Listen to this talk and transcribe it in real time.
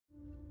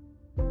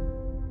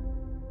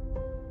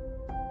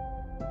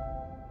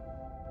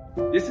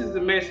This is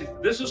the message.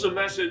 This is a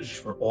message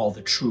for all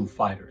the true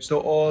fighters. To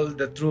all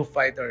the true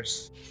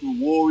fighters. True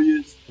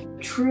warriors.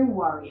 True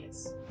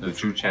warriors. The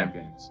true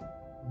champions.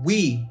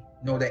 We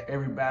know that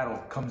every battle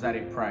comes at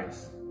a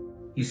price.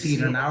 You see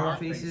it on our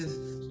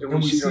faces, and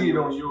we see it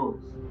on yours.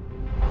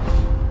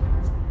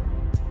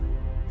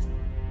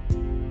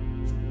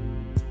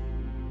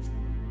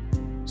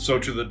 So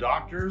to the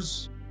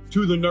doctors,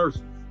 To the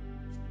nurses.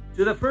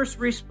 To the first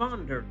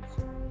responders,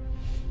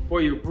 for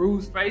your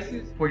bruised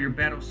faces, for your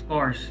battle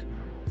scars.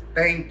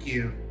 thank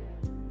you.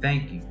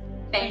 Thank you.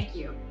 Thank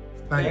you.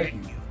 Thank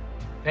you.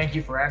 Thank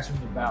you for answering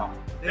the bell.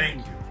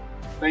 Thank you.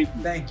 Thank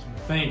you. Thank you.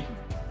 thank you.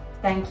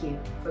 Thank you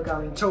for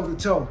going Toe to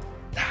toe.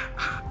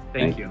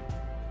 Thank you.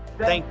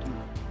 Thank you.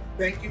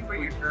 Thank you for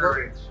your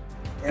courage.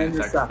 and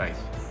sacrifice.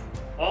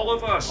 All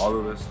of us. All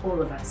of us.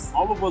 all of us.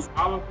 All of us.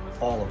 All of us.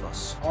 All of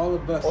us. All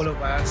of us. All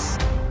of us.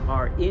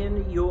 Are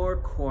in your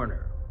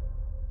corner.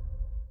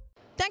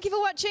 Thank you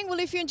for watching. Well,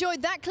 if you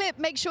enjoyed that clip,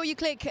 make sure you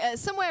click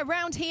somewhere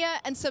around here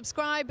and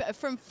subscribe.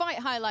 From fight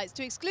highlights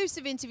to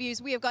exclusive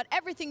interviews, we have got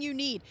everything you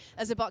need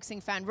as a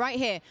boxing fan right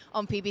here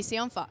on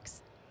PBC on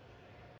Fox.